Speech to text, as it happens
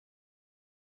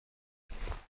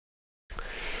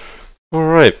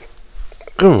Alright,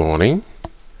 good morning.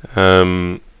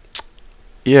 Um,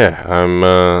 yeah, I'm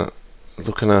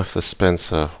looking after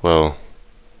Spencer, well,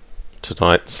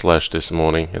 tonight slash this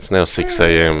morning. It's now 6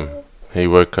 a.m. He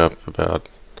woke up about,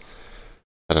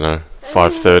 I don't know,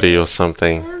 5:30 or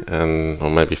something, or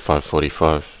maybe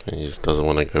 5:45, and he just doesn't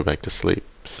want to go back to sleep.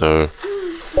 So,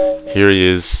 here he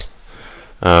is.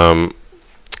 Um,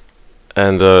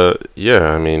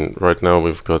 yeah, I mean, right now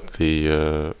we've got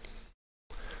the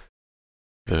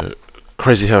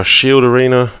Crazyhouse Shield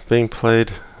Arena being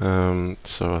played.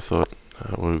 So I thought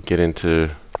we'll get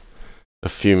into a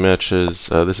few matches.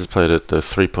 This is played at the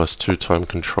 3+2 time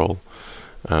control.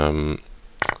 Um,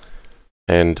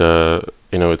 and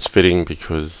it's fitting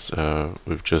because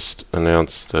we've just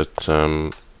announced that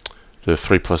the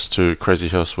 3+2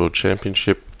 Crazyhouse World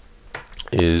Championship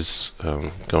is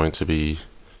going to be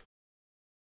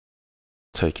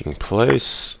taking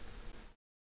place.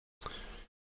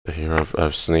 Here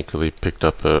I've sneakily picked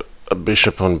up a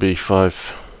bishop on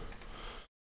b5.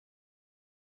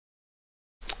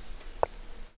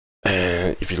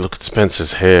 And if you look at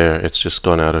Spencer's hair, it's just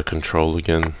gone out of control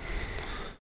again.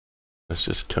 Let's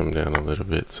just come down a little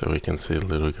bit so we can see the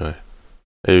little guy.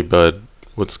 Hey bud,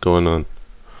 what's going on?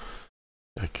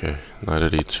 Okay, knight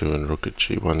at e2 and rook at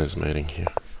g1 is mating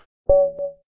here.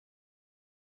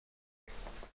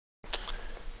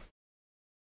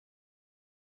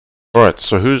 Alright,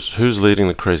 so who's leading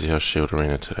the Crazyhouse Shield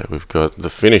Arena today? We've got the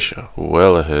finisher,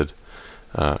 well ahead.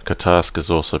 Katask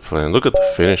is also playing. Look at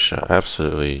the finisher,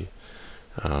 absolutely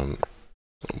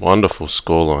wonderful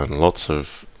scoreline. Lots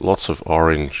of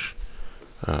orange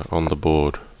on the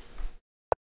board.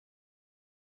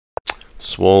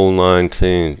 Swole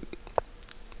 19,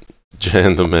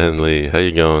 Jan the Manly, how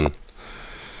you going?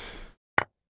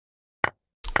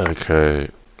 Okay,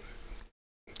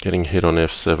 getting hit on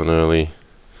f7 early.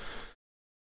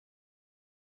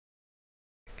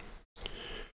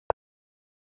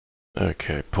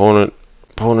 Okay, pawn at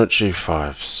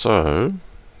g5. So,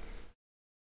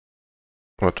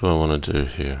 what do I want to do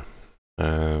here?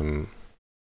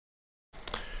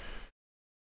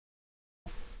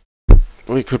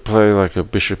 We could play like a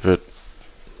bishop at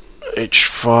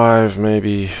h5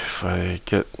 maybe if I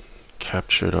get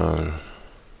captured on...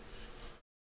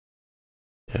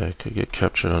 Yeah, I could get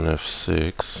captured on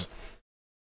f6.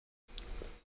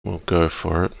 We'll go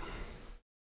for it.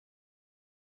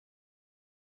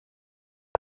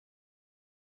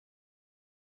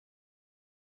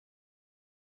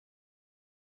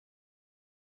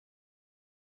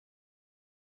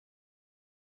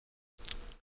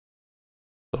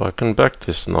 So I can back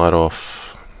this knight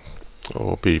off,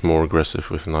 or be more aggressive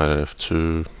with knight at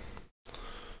f2.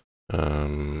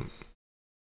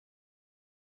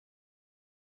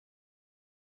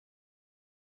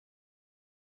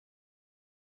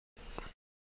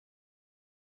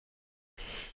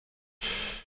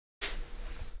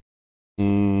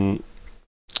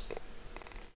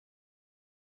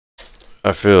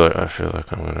 I feel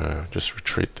like I'm gonna just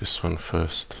retreat this one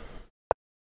first.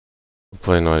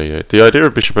 Play knight e8. The idea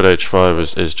of bishop at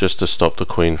h5 is just to stop the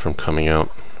queen from coming out,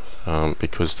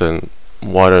 because then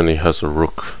white only has a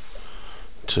rook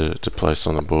to place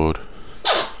on the board,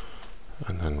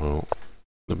 and then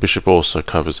the bishop also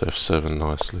covers f7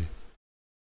 nicely.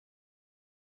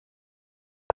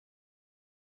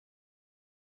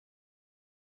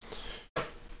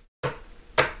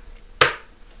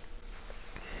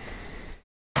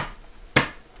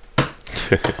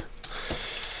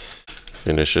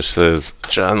 Finisher says,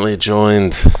 Janley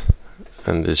joined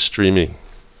and is streaming.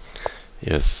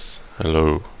 Yes,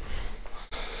 hello.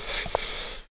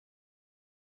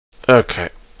 Okay,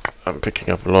 I'm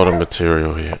picking up a lot of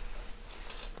material here.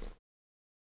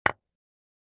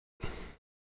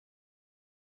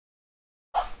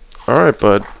 Alright,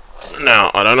 bud. Now,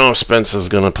 I don't know if Spencer's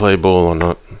gonna play ball or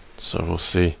not, so we'll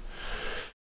see.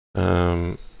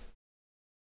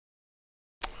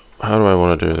 How do I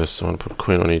want to do this? I want to put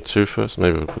queen on e2 first.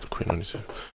 Maybe we'll put the queen on e2.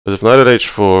 Because if knight at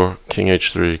h4, king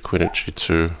h3, queen at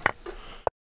g2.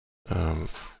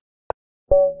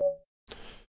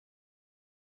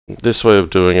 This way of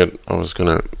doing it, I was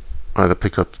going to either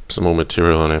pick up some more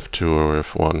material on f2 or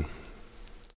f1.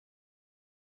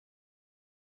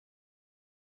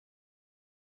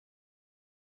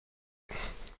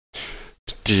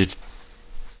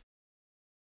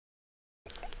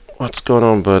 What's going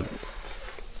on, bud?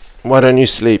 Why don't you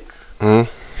sleep?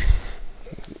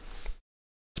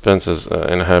 Spencer's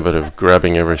in a habit of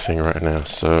grabbing everything right now,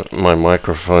 so my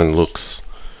microphone looks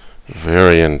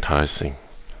very enticing,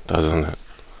 doesn't it?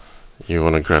 You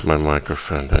want to grab my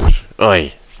microphone, don't you?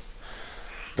 Oi!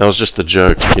 That was just a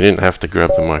joke. You didn't have to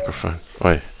grab the microphone.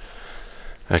 Oi.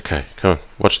 Okay, come on,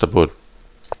 watch the board.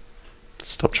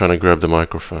 Stop trying to grab the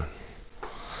microphone.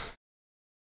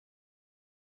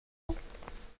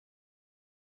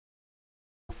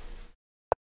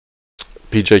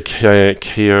 PJ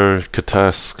Keo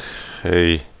Katask,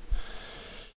 hey,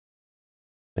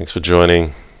 thanks for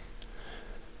joining.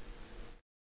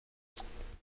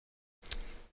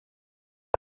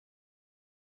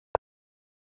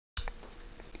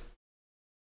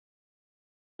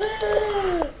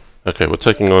 Okay, we're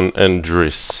taking on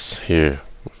Andris here.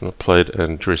 We've not played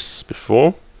Andris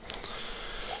before.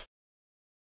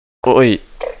 Oi!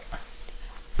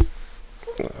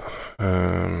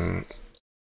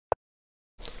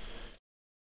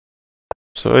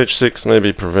 So h6 may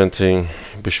be preventing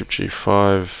bishop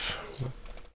g5.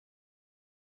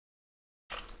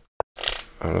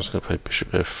 I'm just going to play bishop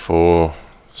f4,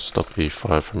 stop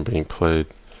e5 from being played.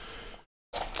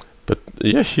 But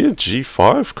yeah, here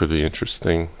g5 could be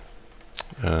interesting.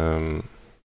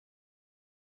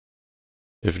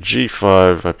 If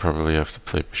g5, I probably have to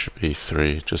play bishop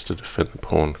e3 just to defend the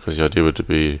pawn, because the idea would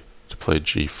be to play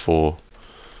g4.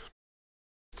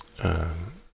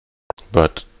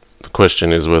 But the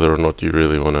question is whether or not you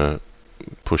really want to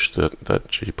push that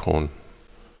g pawn.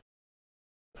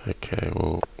 Okay,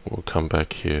 we'll come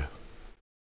back here.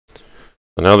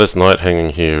 So now this knight hanging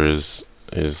here is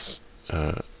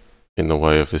in the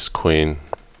way of this queen.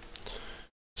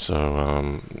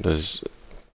 So there's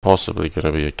possibly going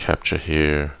to be a capture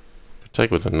here.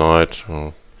 Take with the knight,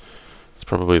 or it's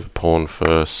probably the pawn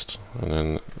first, and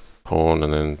then pawn,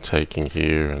 and then taking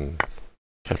here and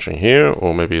capturing here,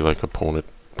 or maybe like a pawn at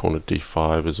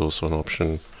d5 is also an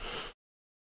option.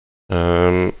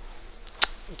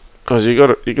 Because you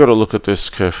gotta look at this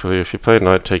carefully. If you play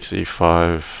knight takes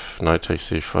e5, knight takes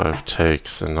e5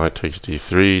 takes, and knight takes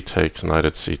d3 takes, knight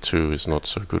at c2 is not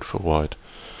so good for white.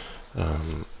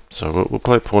 So we'll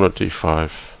play pawn at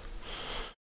d5.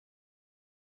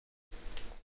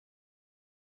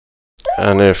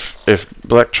 And if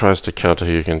black tries to counter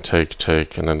here, you can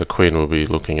take, and then the queen will be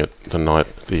looking at the knight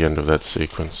at the end of that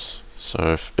sequence.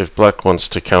 So if black wants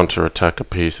to counter attack a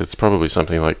piece, it's probably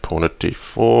something like pawn at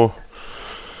d4.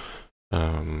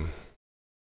 And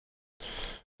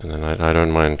then I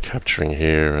don't mind capturing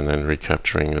here and then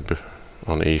recapturing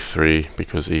on e3,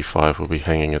 because e5 will be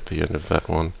hanging at the end of that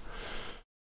one.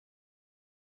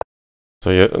 So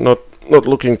yeah, not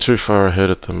looking too far ahead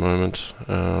at the moment.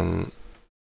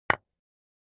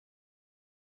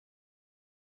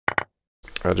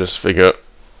 I just figure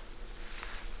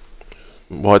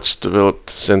white's developed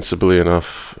sensibly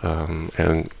enough,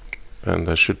 and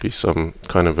there should be some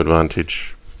kind of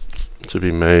advantage to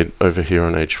be made over here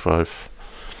on h5.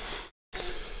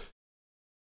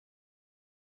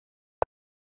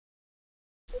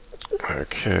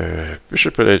 Okay,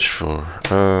 bishop at h4.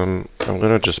 I'm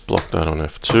gonna just block that on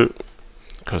f2,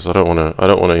 because I don't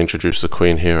wanna introduce the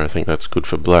queen here. I think that's good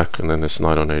for black, and then this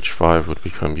knight on h5 would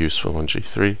become useful on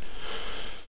g3.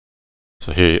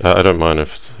 So here, I don't mind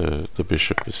if the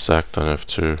bishop is sacked on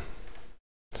f2.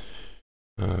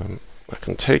 I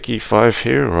can take e5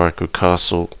 here, or I could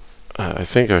castle. I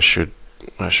think I should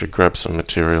grab some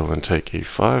material and take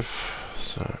e5.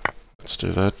 So let's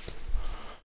do that.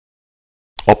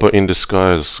 Opera in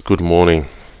disguise. Good morning.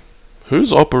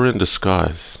 Who's Opera in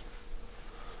disguise?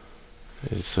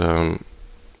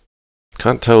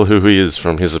 Can't tell who he is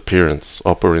from his appearance.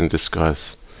 Opera in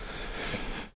disguise.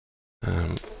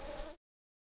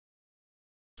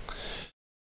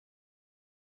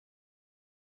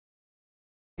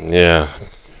 Yeah,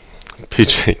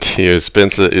 PJ Keo,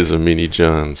 Spencer is a mini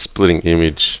John, splitting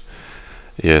image.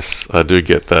 Yes, I do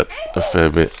get that a fair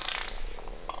bit.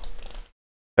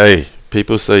 Hey,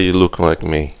 people say you look like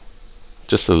me.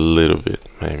 Just a little bit,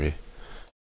 maybe.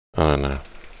 I don't know.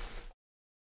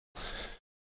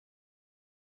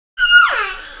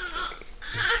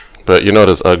 But you're not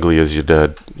as ugly as your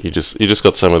dad. You just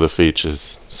got some of the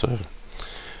features, so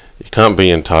you can't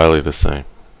be entirely the same.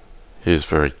 He's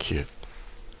very cute.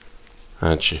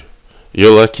 Aren't you?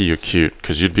 You're lucky you're cute,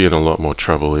 because you'd be in a lot more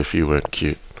trouble if you weren't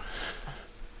cute.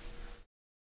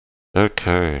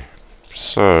 Okay,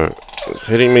 so it's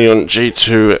hitting me on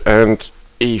g2 and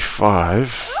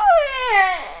e5.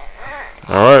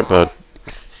 Alright, bud.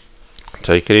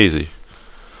 Take it easy.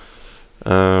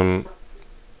 Yeah,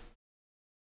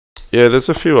 there's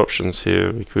a few options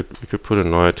here. We could put a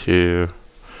knight here,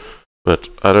 but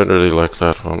I don't really like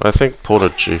that one. I think pawn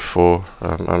at g4.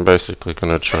 I'm basically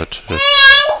gonna try to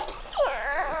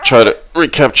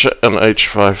recapture an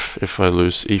h5 if I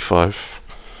lose e5.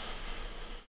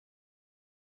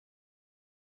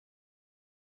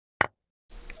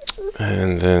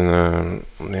 And then,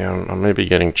 yeah, I may be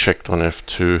getting checked on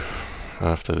F2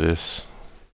 after this.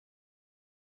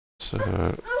 So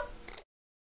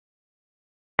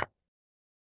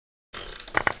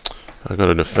I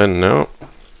gotta defend now.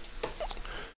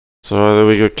 So either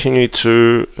we go King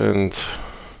E2 and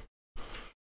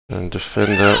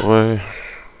defend that way,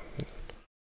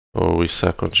 or we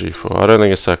sack on G4. I don't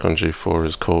think a sack on G4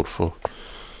 is called for.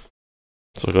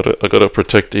 So I gotta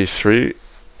protect E3.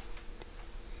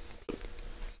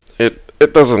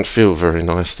 It doesn't feel very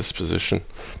nice, this position.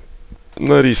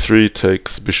 Knight E3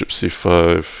 takes bishop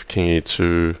C5, King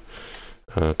E2,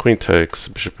 Queen takes,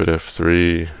 bishop at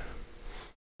F3,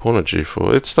 pawn at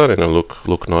G4. It's starting to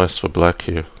look nice for black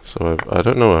here. So I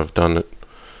don't know I've done it.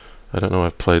 I don't know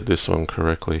I've played this one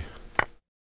correctly.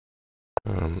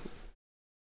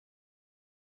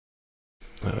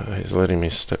 He's letting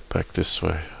me step back this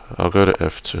way. I'll go to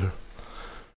F2.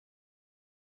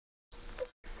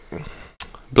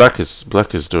 Black is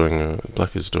doing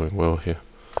well here.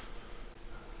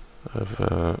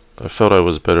 I felt I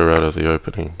was better out of the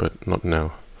opening, but not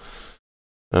now.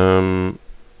 So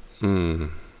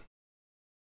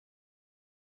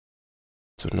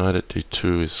knight at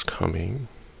D2 is coming.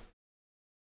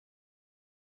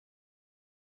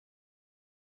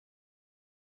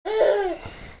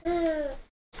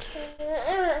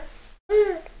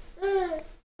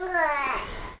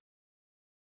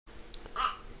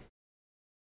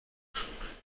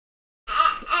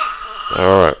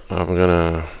 Alright, am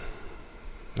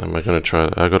I gonna try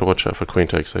that? I gotta watch out for queen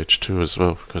takes H2 as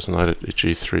well, because knight at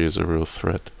G3 is a real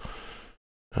threat.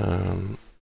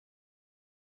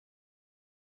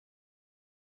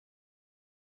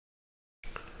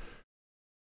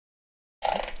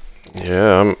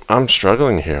 Yeah, I'm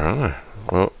struggling here, aren't I?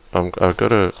 Well, I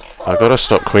gotta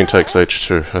stop queen takes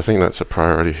H2. I think that's a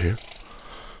priority here.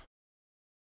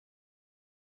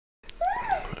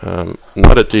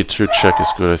 Knight at D2 check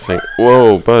is good, I think.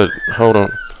 Whoa, bud, hold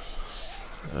on.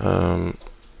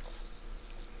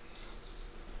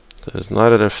 There's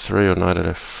knight at F3 or knight at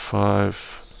F5.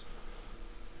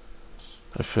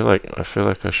 I feel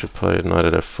like I should play knight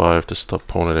at F5 to stop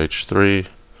pawn at H3.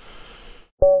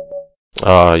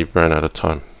 Ah, you ran out of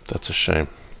time. That's a shame.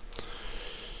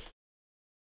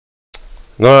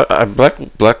 No,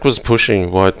 black was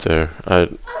pushing white there.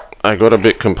 I got a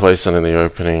bit complacent in the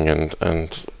opening, and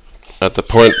at the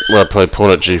point where I played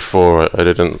pawn at G4,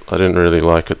 I didn't really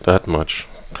like it that much,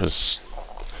 because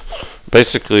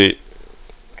basically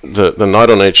the knight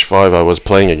on H5 I was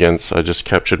playing against, I just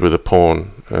captured with a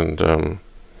pawn, and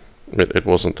it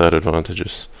wasn't that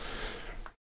advantageous.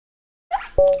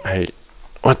 Hey,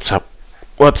 what's up?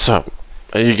 What's up?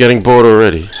 Are you getting bored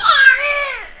already?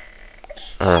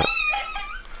 Alright.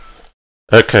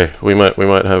 Okay, we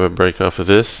might have a break after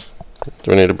this.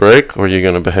 Do we need a break, or are you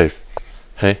gonna behave?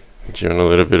 Hey, do you want a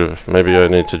little bit of... Maybe I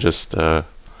need to just entertain.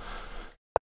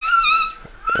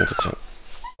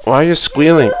 Why are you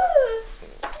squealing?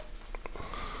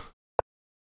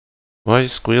 Why are you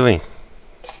squealing?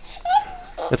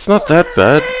 It's not that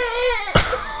bad.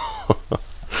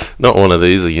 Not one of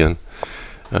these again.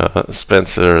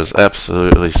 Spencer has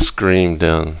absolutely screamed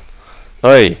down.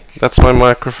 Hey, that's my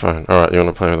microphone. Alright, you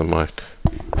want to play with the mic?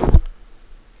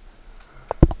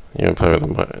 You want to play with the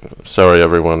mic? Sorry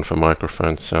everyone for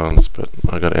microphone sounds, but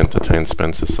I gotta entertain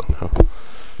Spencer somehow.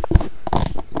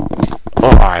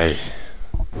 Oh,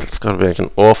 it's gotta make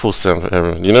an awful sound for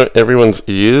everyone. You know, everyone's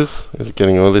ears is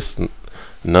getting all this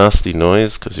nasty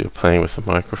noise because you're playing with the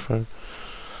microphone.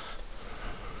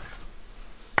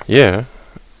 Yeah,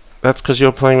 that's because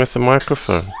you're playing with the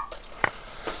microphone.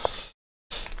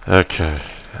 Okay,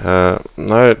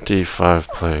 knight D5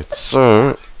 played.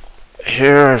 So,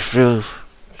 here I feel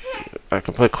I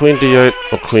can play queen D8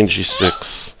 or queen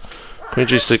G6. Queen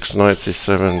G6, knight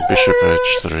C7, bishop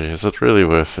H3. Is it really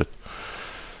worth it?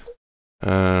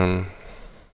 I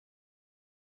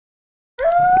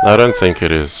don't think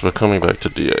it is. We're coming back to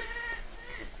D8.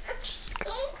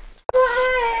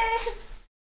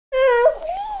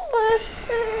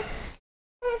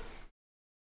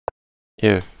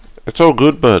 Yeah, it's all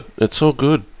good, bud. It's all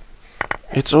good.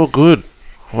 It's all good.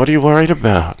 What are you worried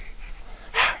about?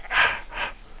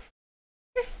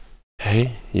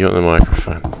 Hey, you on the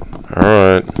microphone.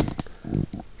 Alright.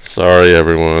 Sorry,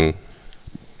 everyone.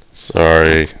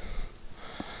 Sorry.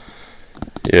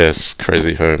 Yes,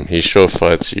 Crazy Home. He sure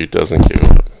fights you, doesn't give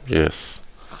up. Yes.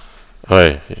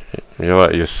 Hey, you're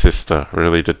like your sister,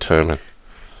 really determined.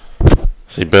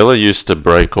 See, Bella used to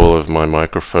break all of my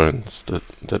microphones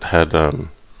that had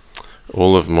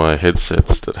all of my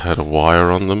headsets that had a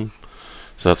wire on them.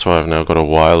 So that's why I've now got a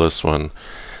wireless one.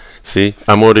 See,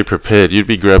 I'm already prepared. You'd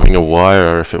be grabbing a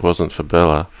wire if it wasn't for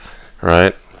Bella,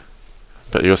 right?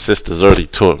 But your sister's already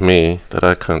taught me that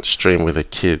I can't stream with a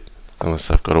kid unless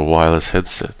I've got a wireless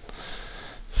headset.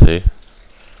 See?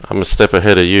 I'm a step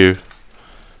ahead of you.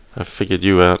 I figured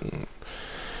you out.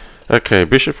 Okay,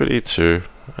 bishop at e2.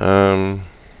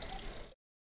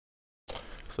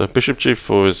 So bishop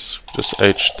g4 is just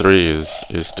h3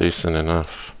 is decent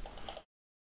enough.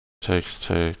 Takes.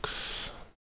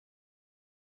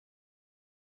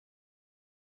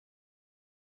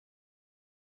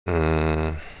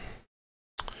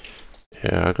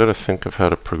 Yeah, I gotta think of how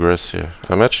to progress here.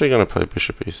 I'm actually gonna play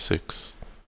bishop e6.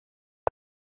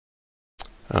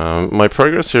 My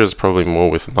progress here is probably more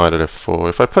with knight at f4.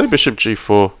 If I play bishop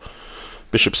g4,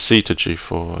 bishop c to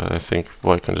g4, I think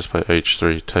white can just play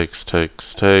h3,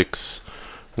 takes,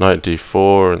 knight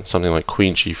d4, and something like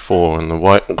queen g4, and the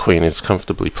white queen is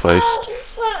comfortably placed,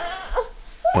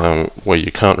 where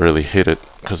you can't really hit it,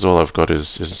 because all I've got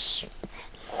is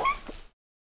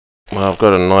well, I've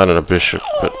got a knight and a bishop,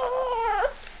 but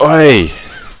oi!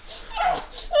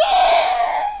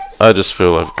 I just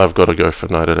feel I've got to go for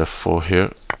knight at f4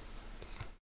 here.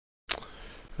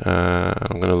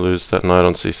 I'm going to lose that knight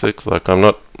on c6. Like, I'm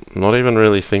not even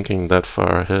really thinking that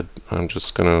far ahead. I'm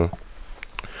just going to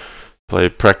play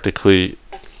practically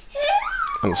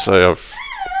and say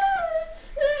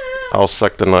I'll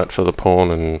sack the knight for the pawn,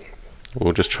 and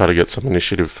we'll just try to get some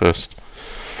initiative first.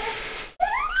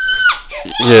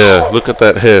 Yeah, look at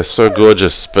that hair, so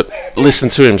gorgeous, but listen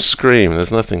to him scream.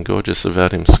 There's nothing gorgeous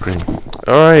about him screaming.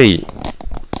 Oi!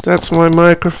 That's my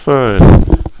microphone.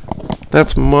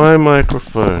 That's my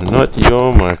microphone, not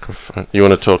your microphone. You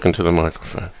want to talk into the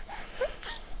microphone?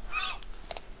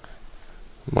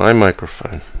 My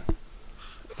microphone.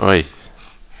 Oi.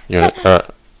 You want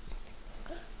to,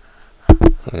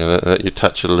 I'm going to let you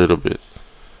touch it a little bit.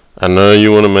 I know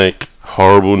you want to make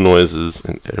horrible noises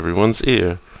in everyone's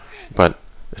ear, but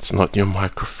it's not your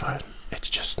microphone. It's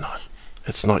just not.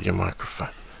 It's not your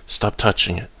microphone. Stop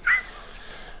touching it.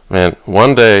 Man,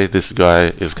 one day this guy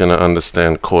is going to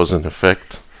understand cause and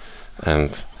effect, and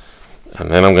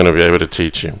then I'm going to be able to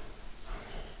teach him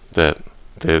that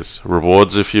there's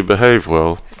rewards if you behave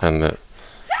well, and that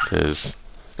there's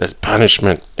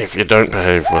punishment if you don't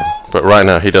behave well. But right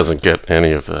now he doesn't get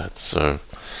any of that, so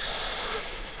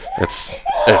if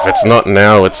it's not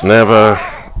now, it's never,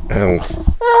 and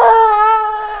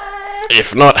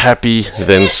if not happy,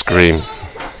 then scream.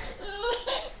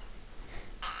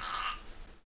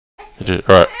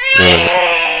 Alright,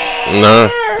 no,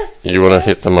 you want to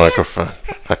hit the microphone.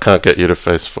 I can't get you to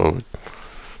face forward.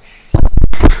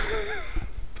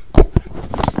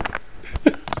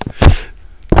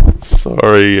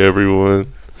 Sorry,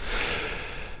 everyone.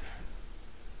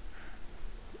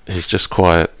 He's just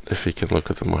quiet if he can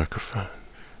look at the microphone.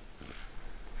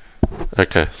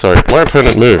 Okay, sorry. My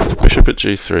opponent moved. Bishop at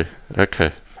g3.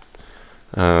 Okay.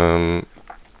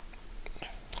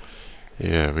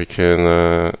 Yeah, we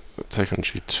can take on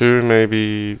g2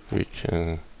 maybe. We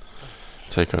can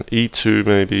take on e2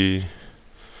 maybe.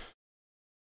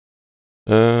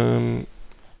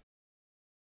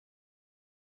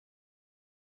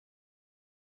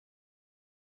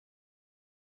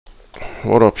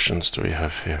 What options do we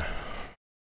have here?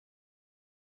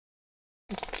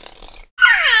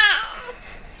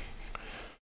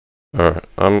 Alright,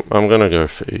 I'm gonna go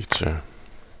for e2.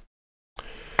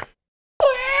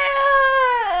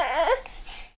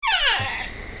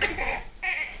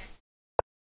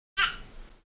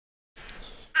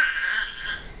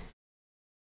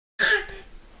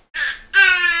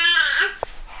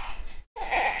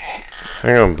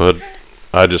 Hang on, bud.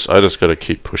 I just gotta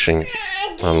keep pushing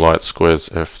on light squares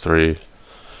f3.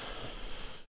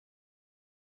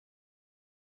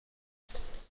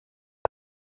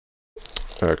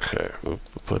 Okay, we'll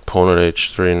play pawn at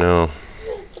h3 now.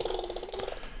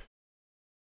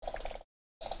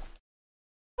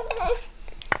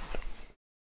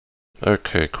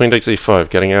 Okay, queen takes e5,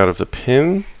 getting out of the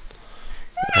pin.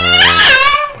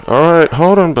 Alright,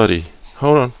 hold on, buddy.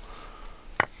 Hold on.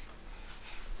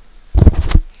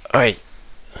 Oi.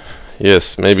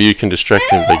 Yes, maybe you can distract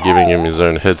him by giving him his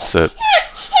own headset.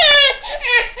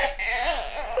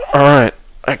 Alright,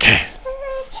 okay.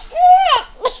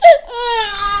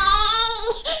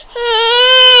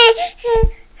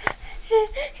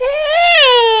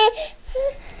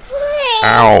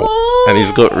 Ow! And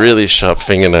he's got really sharp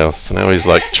fingernails, so now he's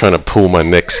like trying to pull my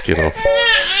neck skin off.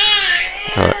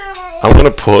 Alright, I'm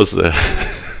gonna pause there.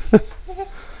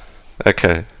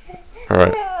 Okay,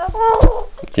 alright.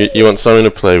 You want something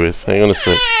to play with? Hang on a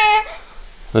sec.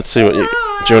 Let's see what you...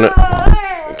 Do you want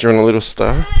a little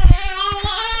star?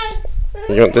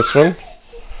 You got this one?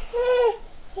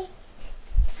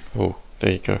 Oh,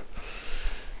 there you go.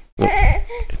 Look,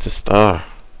 it's a star.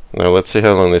 Now let's see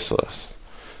how long this lasts.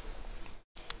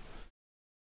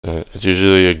 It's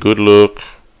usually a good look,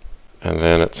 and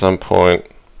then at some point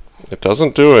it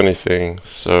doesn't do anything,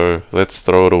 so let's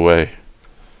throw it away.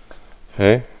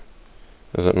 Hey?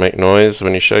 Does it make noise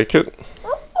when you shake it?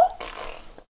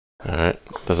 Alright.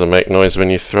 Does it make noise when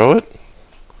you throw it?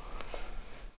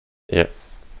 Yep.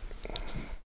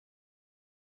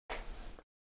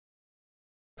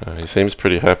 He seems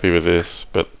pretty happy with this,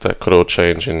 but that could all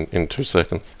change in 2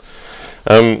 seconds.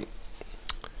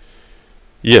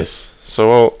 Yes,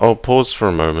 so I'll pause for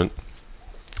a moment.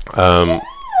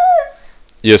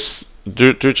 Yes,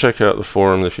 do check out the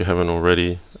forum if you haven't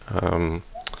already.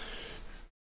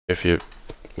 If you,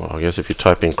 well, I guess if you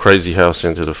type in Crazyhouse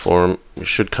into the forum, you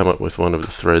should come up with one of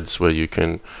the threads where you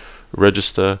can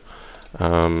register.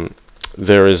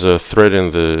 There is a thread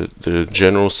in the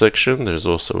general section. There's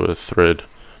also a thread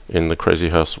in the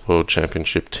Crazyhouse World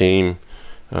Championship team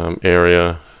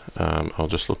area. I'll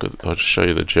just show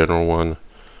you the general one.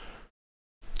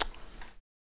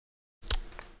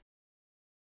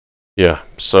 Yeah,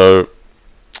 so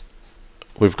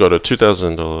we've got a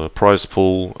 $2,000 prize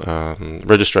pool.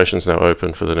 Registration's now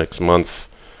open for the next month.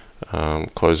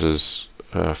 Closes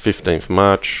 15th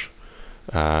March.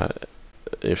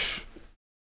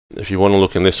 If you want to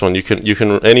look in this one,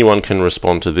 anyone can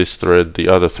respond to this thread. The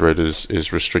other thread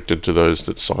is restricted to those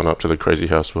that sign up to the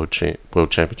Crazyhouse World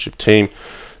Championship team.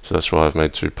 So that's why I've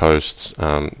made 2 posts.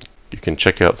 You can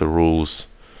check out the rules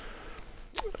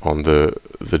on the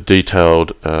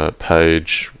detailed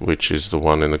page, which is the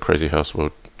one in the Crazyhouse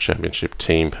World Championship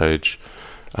team page.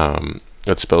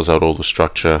 That spells out all the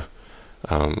structure.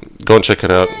 Go and check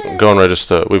it out. Go and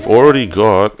register. We've already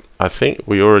got, I think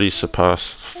we already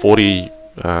surpassed 40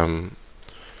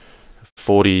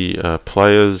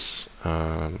 players,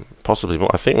 possibly more.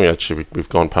 I think we've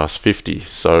gone past 50.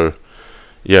 So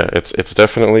yeah, it's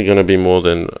definitely going to be more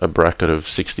than a bracket of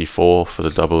 64 for the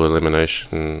double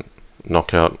elimination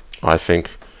knockout, I think,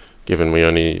 given we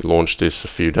only launched this a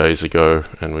few days ago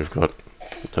and we've got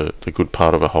the good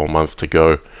part of a whole month to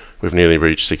go. We've nearly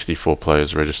reached 64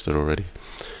 players registered already.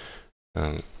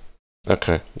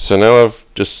 Okay, so now I've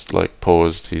just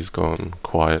paused. He's gone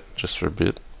quiet just for a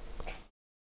bit.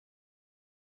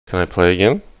 Can I play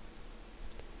again?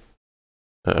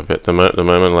 I bet the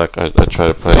moment I try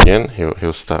to play again,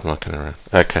 he'll start mucking around.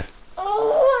 Okay.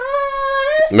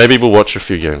 Maybe we'll watch a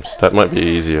few games. That might be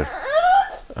easier.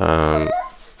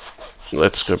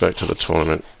 Let's go back to the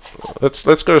tournament.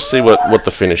 Let's go see what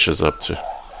the finisher's up to.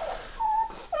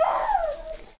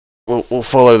 We'll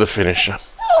follow the finisher.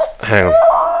 Hang on.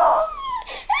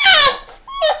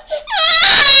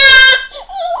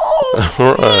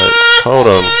 Alright, hold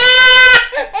on.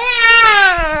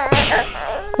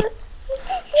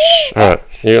 Alright,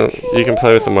 you can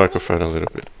play with the microphone a little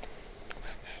bit.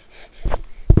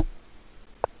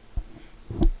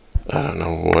 I don't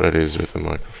know what it is with the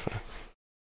microphone.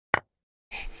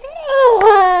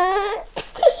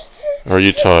 Are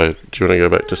you tired? Do you want to go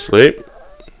back to sleep?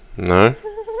 No?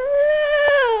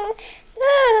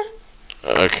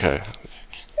 Okay.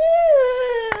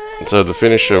 So the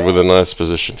finisher with a nice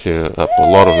position here, up a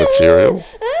lot of material.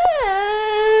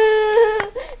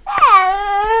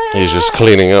 He's just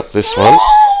cleaning up this one.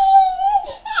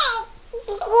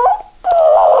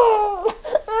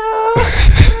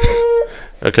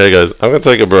 Okay guys, I'm gonna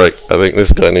take a break. I think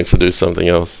this guy needs to do something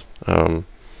else.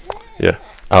 Yeah,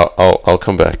 I'll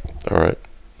come back. Alright.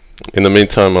 In the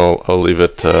meantime, I'll leave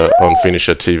it on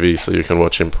Finisher TV so you can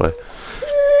watch him play.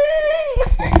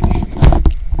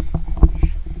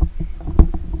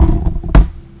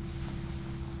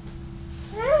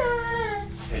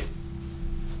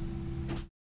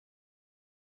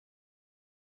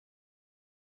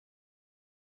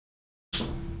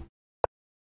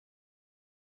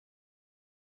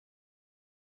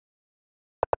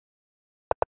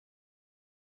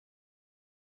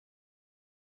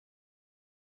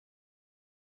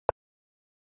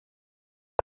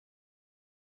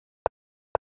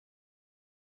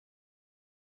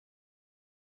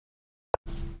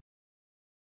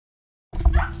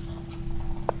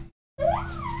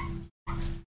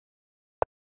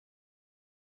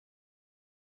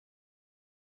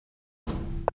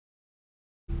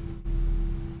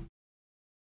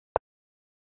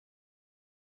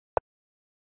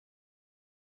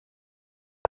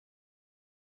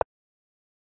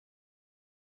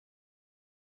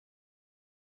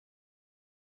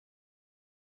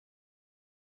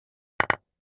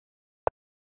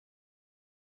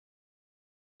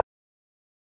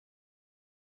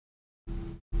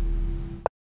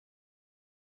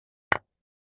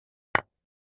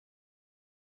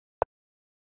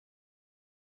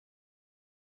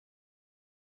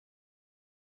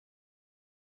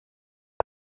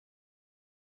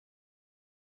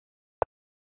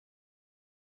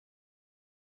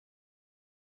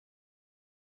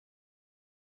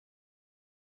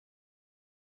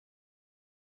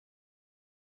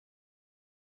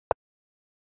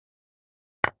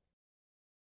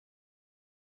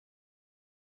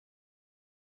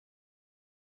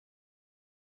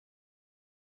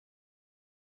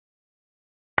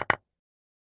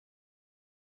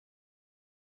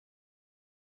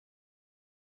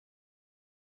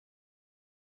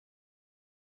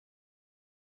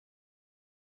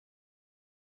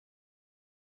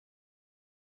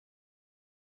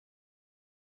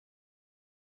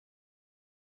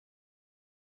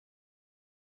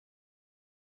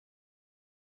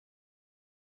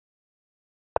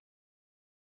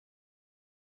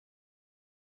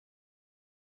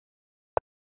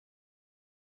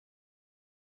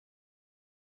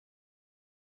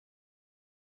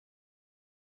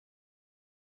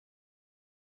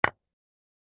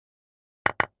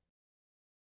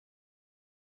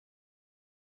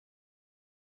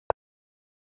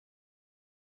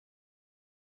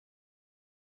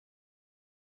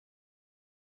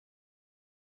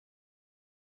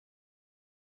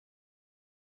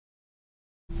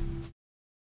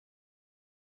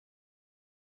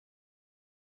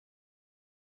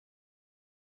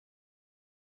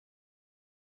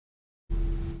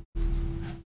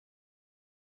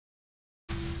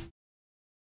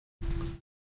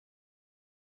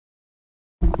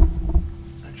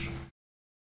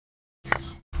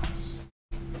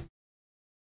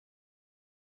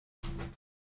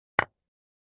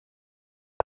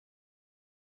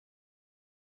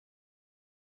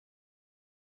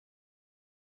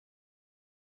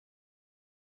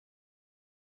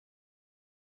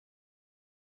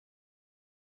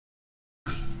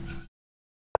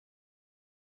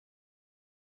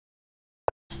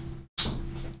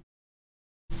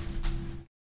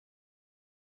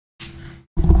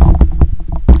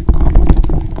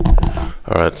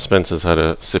 Alright, Spencer's had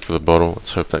a sip of the bottle.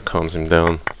 Let's hope that calms him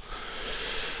down.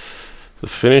 The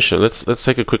finisher, let's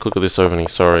take a quick look at this opening.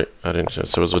 Sorry, I didn't show.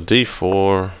 So it was a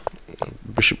d4,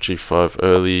 bishop g5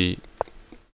 early,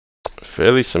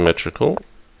 fairly symmetrical.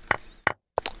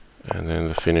 And then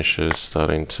the finisher is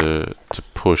starting to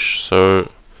push. So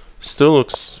still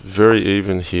looks very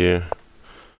even here.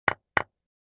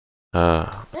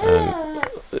 And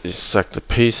he sacked the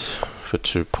piece for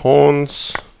 2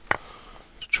 pawns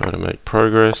to try to make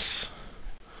progress.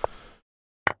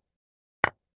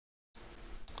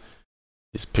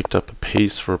 He's picked up a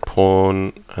piece for a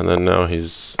pawn, and then now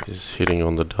he's hitting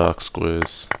on the dark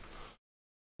squares.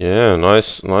 Yeah,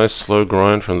 nice slow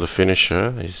grind from the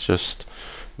finisher. He's just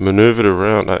maneuvered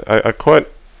around. I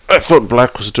thought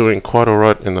black was doing quite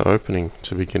alright in the opening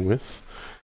to begin with.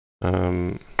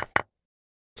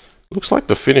 Looks like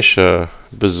the finisher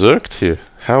berserked here.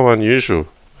 How unusual.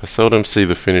 I seldom see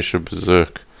the finisher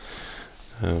berserk.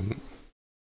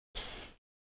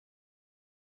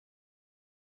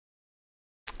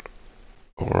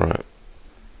 Alright.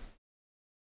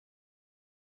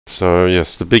 So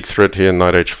yes, the big threat here,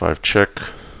 knight h5 check.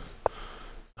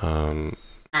 That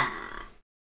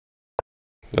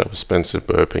was Spencer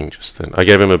burping just then. I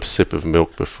gave him a sip of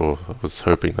milk before. I was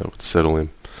hoping that would settle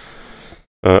him.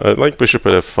 I'd like bishop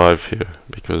at f5 here,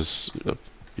 because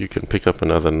you can pick up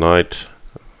another knight.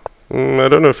 I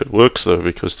don't know if it works though,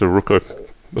 because the rook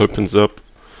opens up.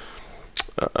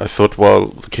 I thought while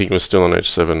the king was still on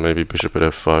h7, maybe bishop at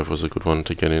f5 was a good one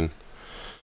to get in.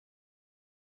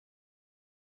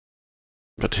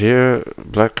 But here,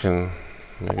 black can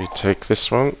maybe take this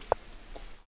one.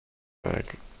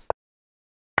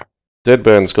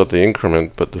 Deadman's got the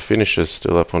increment, but the finisher's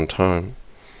still up on time.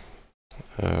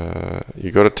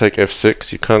 You got to take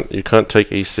f6. You can't take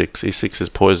e6. E6 is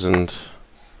poisoned.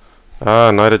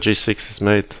 Knight at g6 is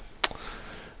made.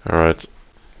 All right.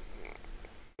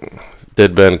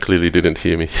 Deadman clearly didn't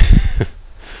hear me.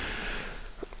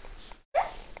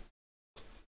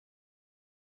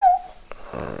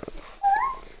 Alright.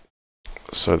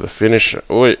 So the finisher.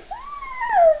 Wait.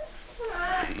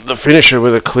 The finisher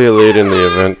with a clear lead in the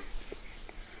event.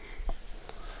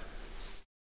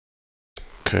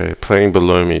 Okay, playing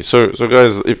below me. So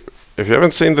guys, if you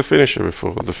haven't seen the finisher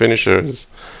before, the finisher is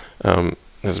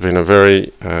has been a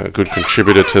very good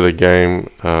contributor to the game,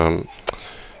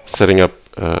 setting up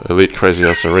elite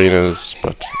Crazyhouse arenas.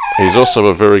 But he's also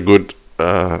a very good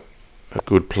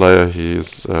player.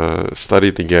 He's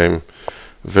studied the game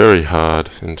very hard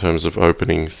in terms of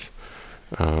openings,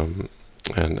 and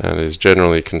is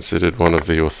generally considered one of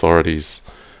the authorities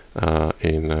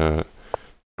in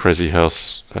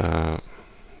Crazyhouse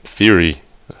theory,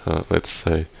 let's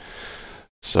say.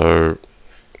 So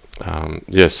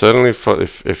yeah, certainly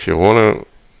if you want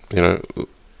to,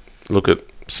 look at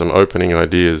some opening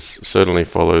ideas, certainly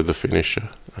follow the finisher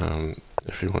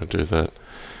if you want to do that.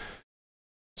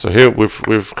 So here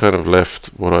we've kind of left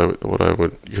what I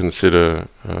would consider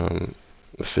a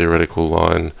theoretical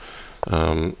line.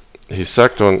 He's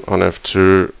sacked on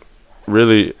f2.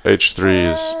 Really,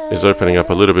 h3 is opening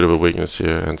up a little bit of a weakness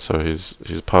here, and so he's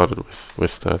parted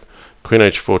with that. Queen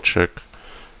h4 check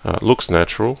looks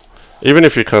natural, even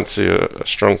if you can't see a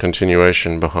strong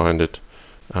continuation behind it.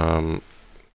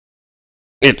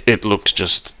 It looks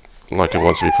just like it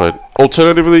wants to be played.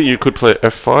 Alternatively, you could play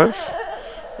f5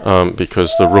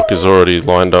 because the rook is already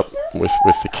lined up with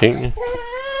the king.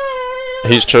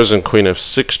 He's chosen queen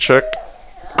f6 check.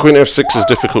 Queen f6 is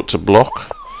difficult to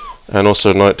block. And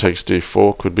also knight takes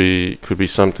d4 could be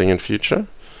something in future,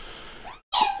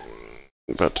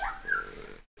 but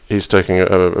he's taking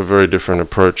a very different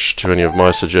approach to any of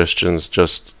my suggestions.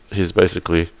 Just he's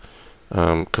basically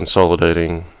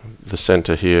consolidating the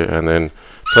center here and then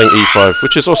playing e5,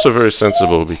 which is also very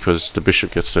sensible because the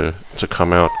bishop gets to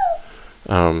come out,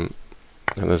 and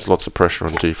there's lots of pressure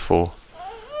on d4.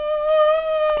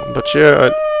 But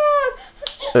yeah,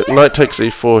 knight takes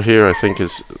e4 here I think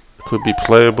could be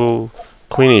playable.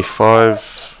 Queen e5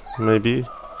 maybe.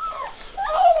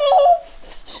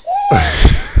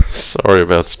 Sorry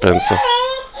about Spencer.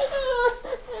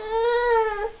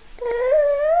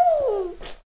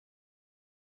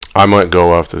 I might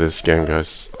go after this game,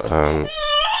 guys.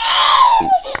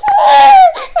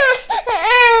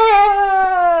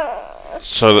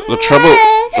 So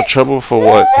the trouble for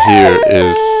white here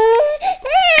is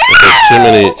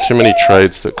there's too many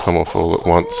trades that come off all at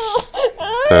once.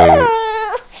 Then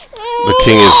the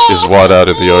king is wide out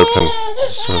in the open.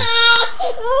 So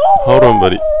hold on,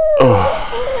 buddy. Oh.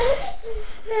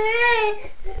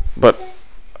 But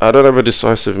I don't have a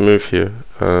decisive move here.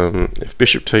 If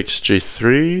bishop takes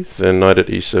g3, then knight at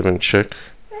e7 check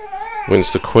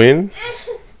wins the queen.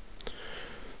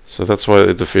 So that's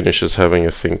why the finish is having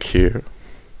a think here.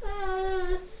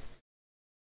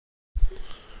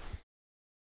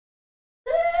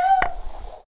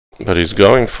 But he's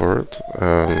going for it.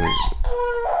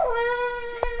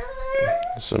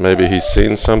 So maybe he's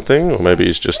seen something, or maybe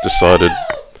he's just decided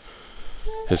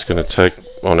he's going to take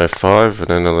on f5 and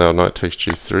then allow knight takes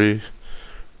g3.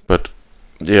 But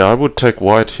yeah, I would take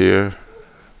white here.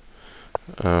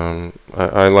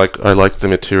 I like the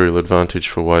material advantage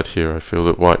for white here. I feel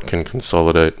that white can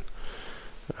consolidate.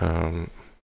 Sorry,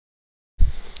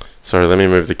 let me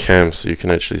move the cam so you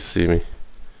can actually see me.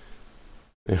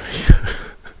 There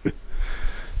we go.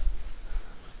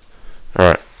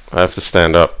 Alright, I have to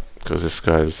stand up because this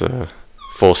guy's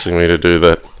forcing me to do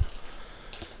that.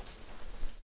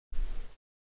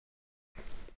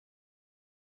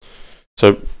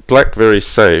 So black very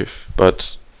safe,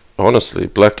 but honestly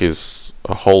black is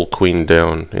a whole queen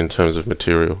down in terms of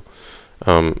material.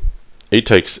 E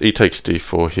takes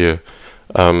d4 here.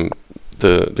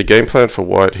 The game plan for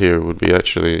white here would be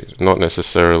actually not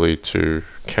necessarily to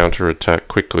counter-attack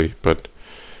quickly, but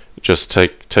just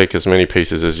take as many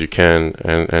pieces as you can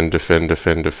and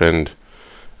defend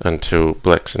until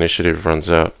black's initiative runs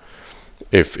out.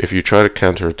 If you try to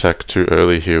counter-attack too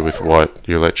early here with white,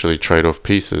 you'll actually trade off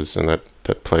pieces, and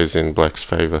that plays in black's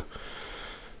favor.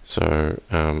 So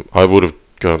I would have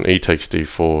gone e takes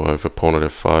d4 over pawn at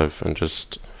f5 and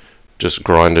just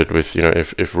grinded with, you know,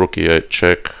 if rook e8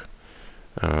 check,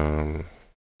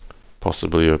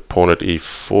 possibly a pawn at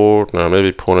e4, no,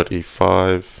 maybe pawn at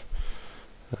e5.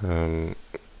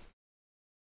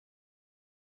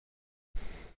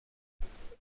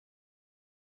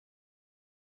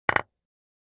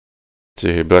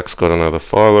 See here, black's got another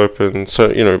file open, so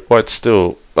you know white's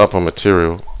still up on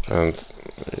material,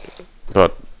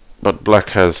 but black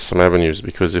has some avenues,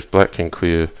 because if black can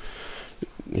clear,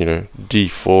 you know,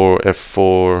 d4,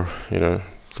 f4, you know,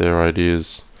 their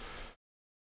ideas.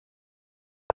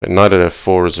 And knight at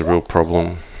f4 is a real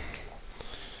problem.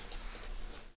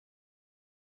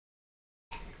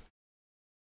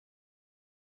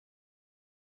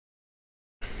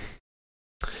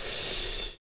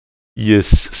 Yes,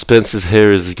 Spencer's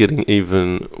hair is getting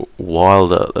even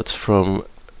wilder. That's from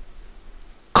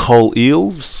Cole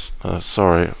Eels.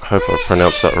 Sorry, I hope I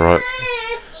pronounced that right.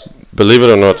 Believe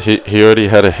it or not, he already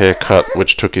had a haircut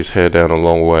which took his hair down a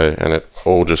long way, and it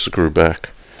all just grew back.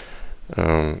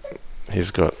 He's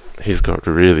got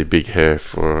really big hair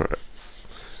for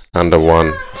under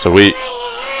one. So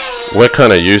we're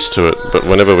kind of used to it, but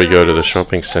whenever we go to the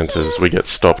shopping centers, we get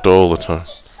stopped all the time.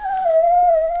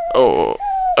 Oh.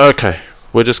 Okay,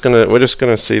 we're just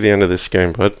gonna see the end of this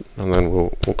game, bud, and then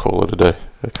we'll call it a day.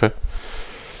 Okay,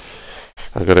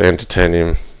 I gotta entertain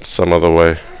him some other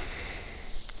way.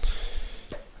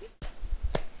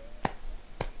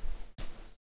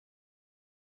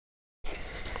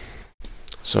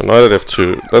 So knight at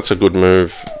f2, that's a good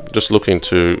move. Just looking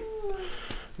to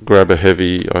grab a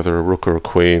heavy, either a rook or a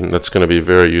queen. That's going to be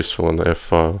very useful on the f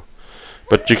file.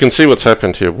 But you can see what's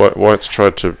happened here. White's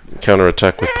tried to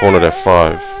counter-attack with pawn at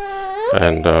f5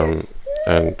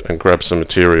 and grab some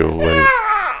material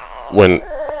when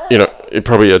you know it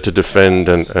probably had to defend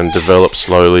and develop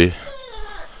slowly.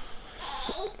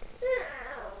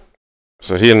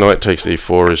 So here knight takes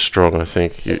e4 is strong. I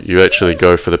think you actually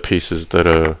go for the pieces that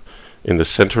are in the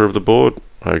center of the board.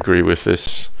 I agree with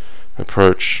this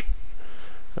approach.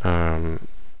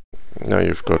 Now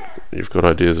you've got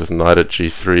ideas with knight at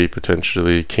g3,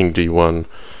 potentially king d1,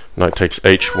 knight takes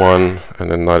h1,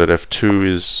 and then knight at f2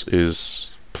 is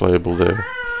playable there.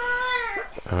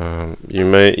 You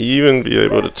may even be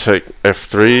able to take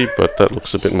f3, but that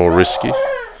looks a bit more risky.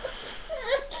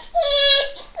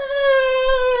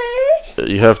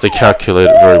 You have to calculate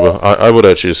it very well. I would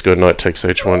actually just go knight takes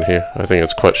h1 here. I think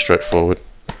it's quite straightforward.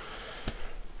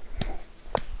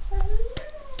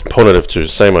 Pawn at f2,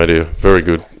 same idea, very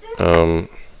good. Going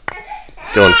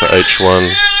for h1,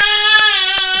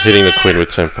 hitting the queen with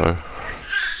tempo.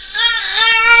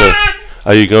 So,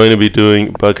 are you going to be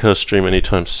doing Bughouse stream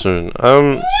anytime soon?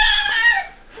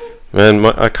 Man,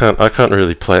 I can't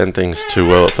really plan things too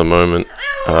well at the moment.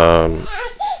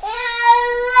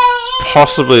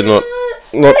 Possibly not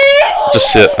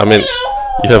just yet. I mean,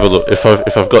 you have a look. If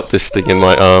I've got this thing in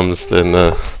my arms, then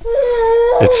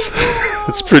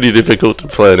it's pretty difficult to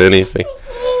plan anything.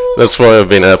 That's why I've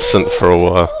been absent for a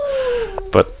while.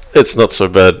 But it's not so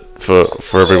bad for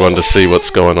everyone to see what's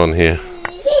going on here.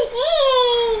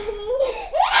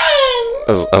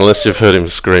 Unless you've heard him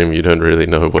scream, you don't really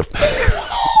know what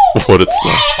what it's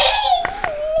like.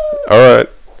 Alright,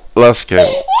 last game.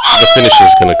 The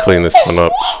finisher's going to clean this one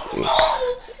up.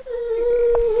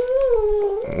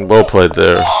 Well played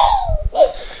there.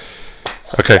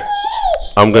 Okay,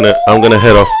 I'm gonna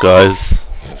head off, guys,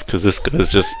 because this guy's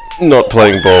just not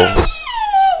playing ball.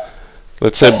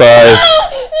 Let's say bye.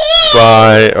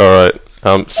 Bye. Alright.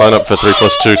 Sign up for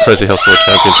 3+2 Crazyhouse World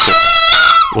Championship.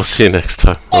 We'll see you next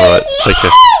time. Alright, take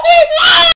care.